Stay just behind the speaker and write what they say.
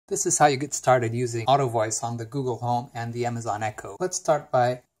This is how you get started using AutoVoice on the Google Home and the Amazon Echo. Let's start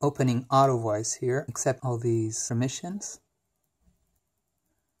by opening AutoVoice here, accept all these permissions.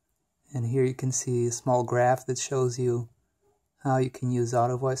 And here you can see a small graph that shows you how you can use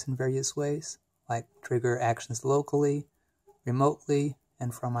AutoVoice in various ways, like trigger actions locally, remotely,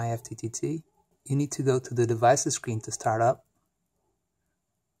 and from IFTTT. You need to go to the devices screen to start up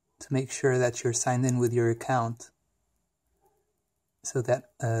to make sure that you're signed in with your account so that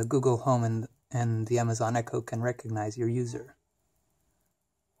Google Home and the Amazon Echo can recognize your user.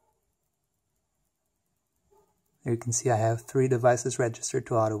 There you can see I have 3 devices registered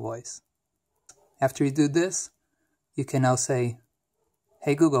to AutoVoice. After you do this, you can now say,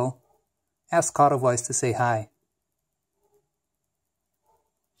 "Hey Google, ask AutoVoice to say hi."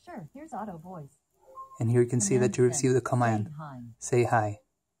 Sure, here's AutoVoice. And here you can see that you receive the command, say hi.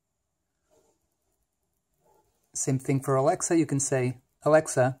 Same thing for Alexa, you can say,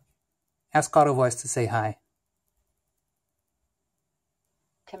 "Alexa, ask AutoVoice to say hi."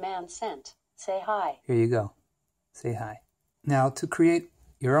 Command sent, say hi. Here you go, say hi. Now to create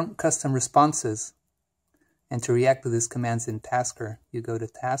your own custom responses and to react to these commands in Tasker, you go to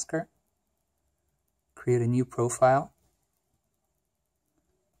Tasker, create a new profile,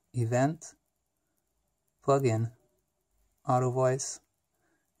 event, plugin, AutoVoice,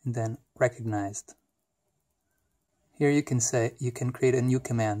 and then recognized. Here you can create a new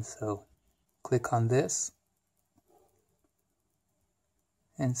command. So click on this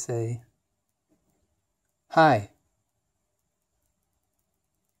and say, "Hi."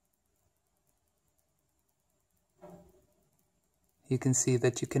 You can see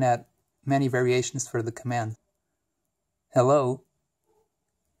that you can add many variations for the command. "Hello,"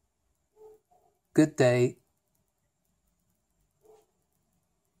 "Good day,"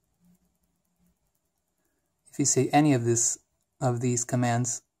 if you say any of these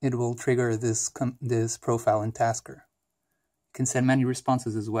commands, it will trigger this profile in Tasker. You can send many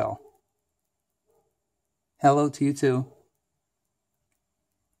responses as well. "Hello to you too."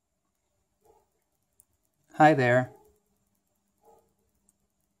 "Hi there."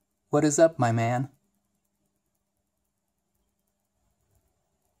 "What is up, my man?"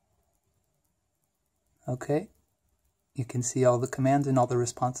 Okay, you can see all the commands and all the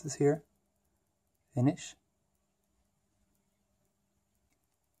responses here. Finish.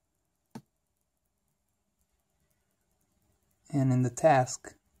 And in the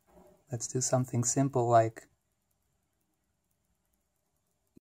task, let's do something simple like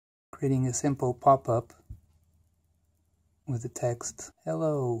creating a simple pop-up with the text,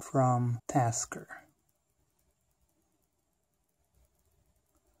 "Hello from Tasker."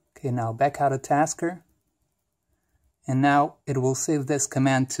 Okay, now back out of Tasker. And now it will save this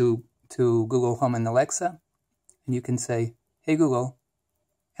command to Google Home and Alexa. And you can say, "Hey Google,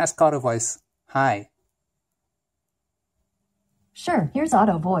 ask AutoVoice, hi." Sure, here's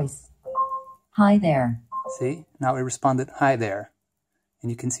AutoVoice. Hi there. See, now it responded, "Hi there." And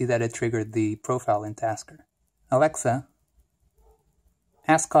you can see that it triggered the profile in Tasker. "Alexa,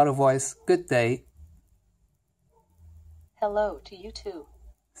 ask AutoVoice, good day." Hello to you too.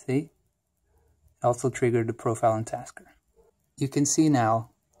 See, it also triggered the profile in Tasker. You can see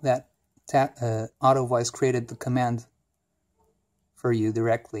now that AutoVoice created the command for you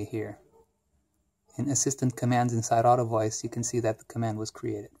directly here. In Assistant Commands inside AutoVoice, you can see that the command was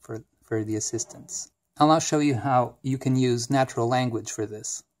created for the assistants. I'll now show you how you can use natural language for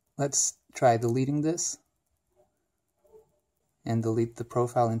this. Let's try deleting this and delete the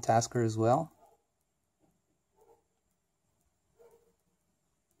profile in Tasker as well.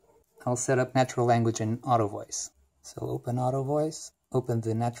 I'll set up natural language in AutoVoice. So open AutoVoice, open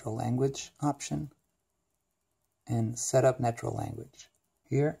the natural language option, and set up natural language.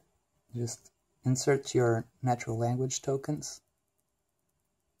 Here, just insert your natural language tokens.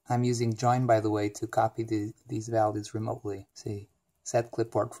 I'm using join, by the way, to copy these values remotely. See, set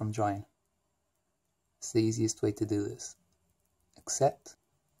clipboard from join. It's the easiest way to do this. Accept.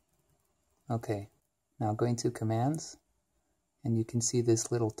 Okay, now go into commands, and you can see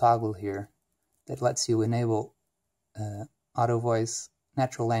this little toggle here that lets you enable AutoVoice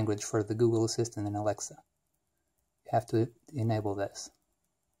natural language for the Google Assistant and Alexa. You have to enable this.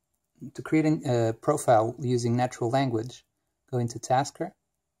 To create a profile using natural language, go into Tasker,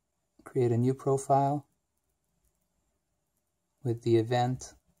 create a new profile with the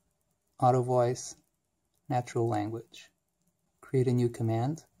event AutoVoice natural language. Create a new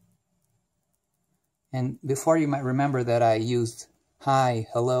command. And before, you might remember that I used hi,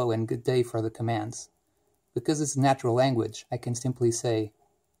 hello, and good day for the commands. Because it's natural language, I can simply say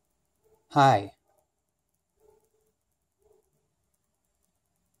hi.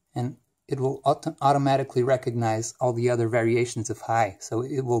 and it will automatically recognize all the other variations of hi. So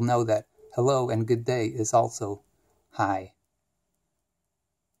it will know that hello and good day is also hi.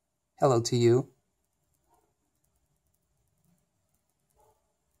 Hello to you.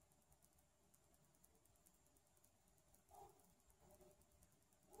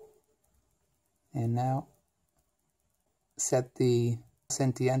 And now set the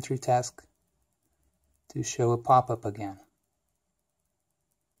entry task to show a pop-up again.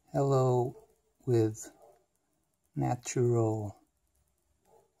 Hello with natural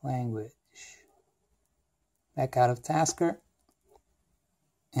language. Back out of Tasker.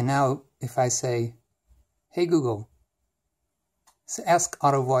 And now if I say, hey Google, ask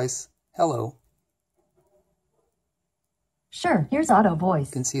AutoVoice, hello. Sure, here's AutoVoice.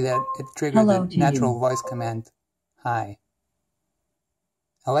 You can see that it triggered Hello the to natural you. voice command, hi.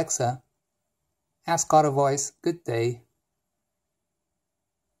 Alexa, ask AutoVoice, good day.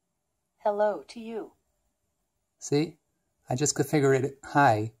 Hello to you. See, I just configured it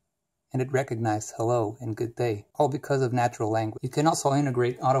hi, and it recognized hello and good day, all because of natural language. You can also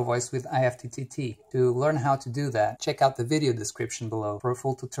integrate AutoVoice with IFTTT. To learn how to do that, check out the video description below for a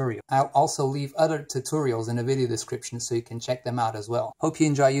full tutorial. I'll also leave other tutorials in the video description so you can check them out as well. Hope you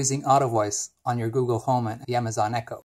enjoy using AutoVoice on your Google Home and the Amazon Echo.